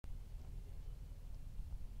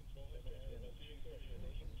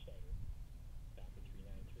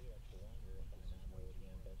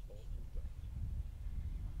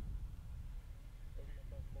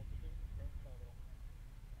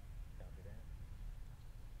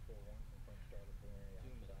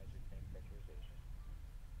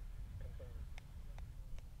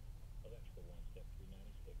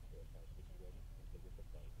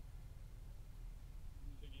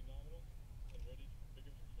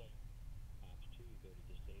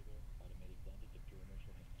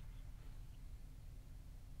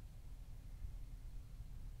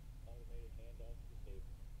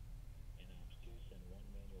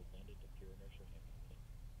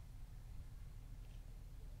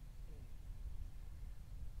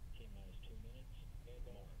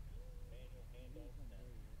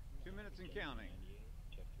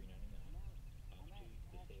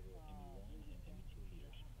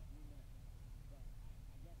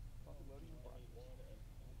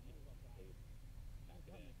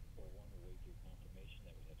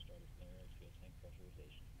fuel tank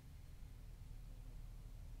pressurization.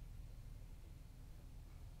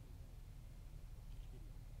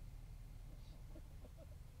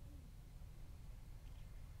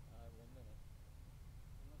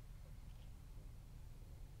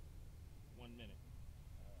 One minute.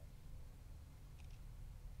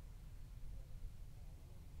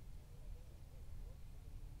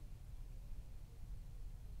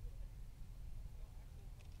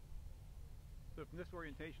 So from this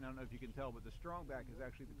orientation, I don't know if you can tell, but the strong back is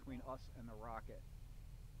actually between us and the rocket.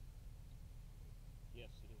 Yes,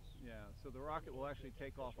 it is. Yeah, so the rocket will actually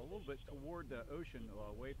take off a little bit toward the ocean,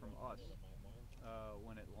 away from us,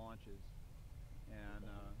 when it launches. And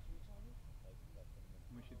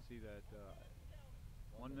we should see that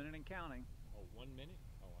 1 minute and counting. Oh, 1 minute?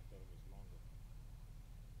 Oh, I thought it was longer.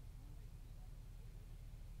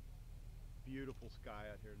 Beautiful sky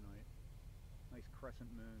out here tonight. Nice crescent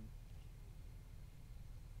moon.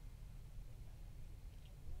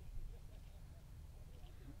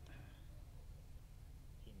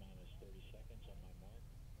 T-minus 30 seconds on my mark.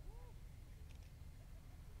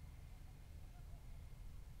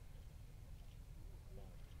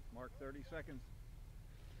 Mark 30 seconds.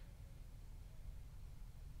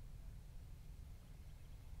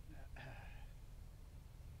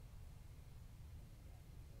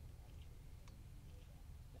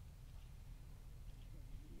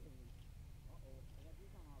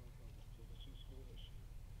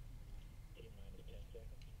 T-minus 10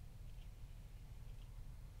 seconds.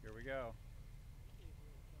 Here we go.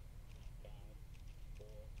 5, 4,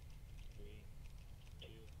 3, 2,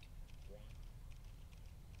 1.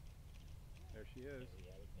 There she is. And we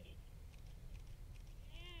have ignition.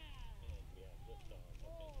 And we have liftoff of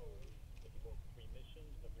Antares. If you go 3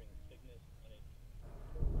 missions, they'll bring Cygnus and it.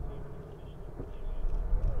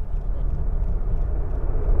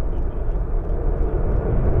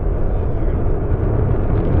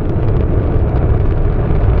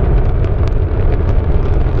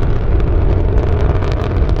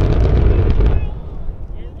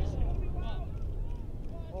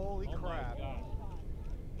 Holy crap.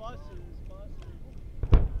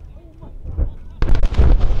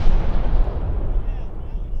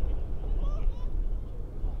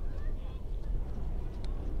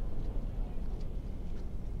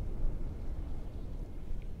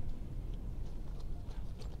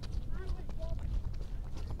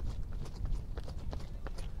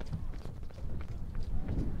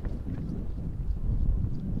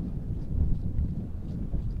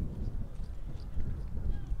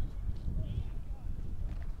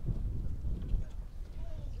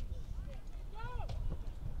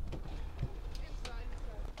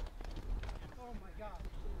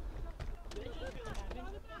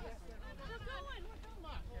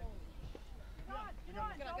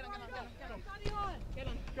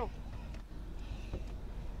 Go.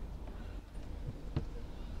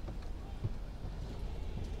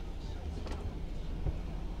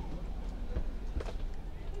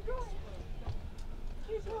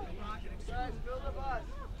 Guys, build the bus.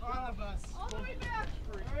 On the bus. All the way back.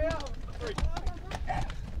 Hurry up.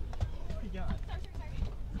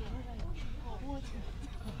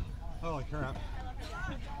 Holy crap.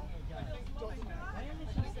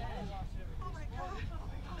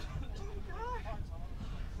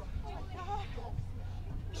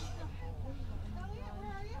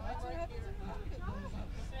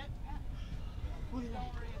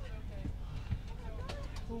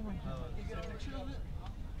 You get a picture of it?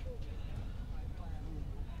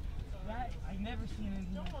 That, I've never seen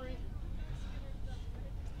anything. Don't worry.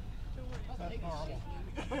 That's horrible.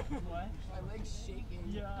 What? My leg's shaking.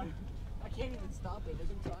 Yeah. I can't even stop it. I've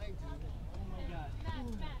been trying to. Oh my god.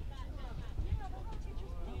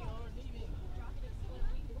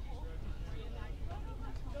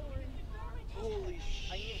 Holy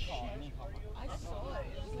shit. I need a call. I saw it.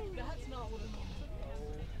 I was like, that's not what it looks like.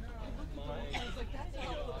 I was like, that's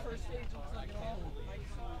not what the first stage looks like at all.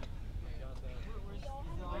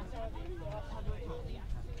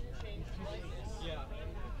 Yeah.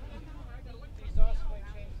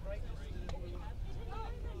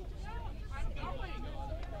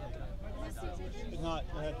 It's not.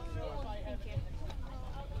 I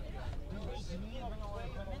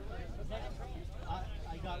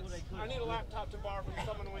got what I could. I need a laptop to borrow from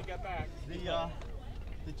someone when we get back.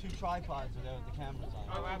 The two tripods are there with the cameras on.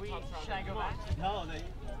 Should I go back? No,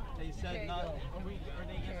 they said not. Are they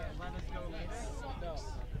gonna let us go later? No.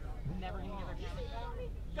 Never gonna give our camera?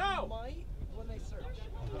 Go! Might when they search.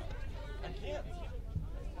 I can't.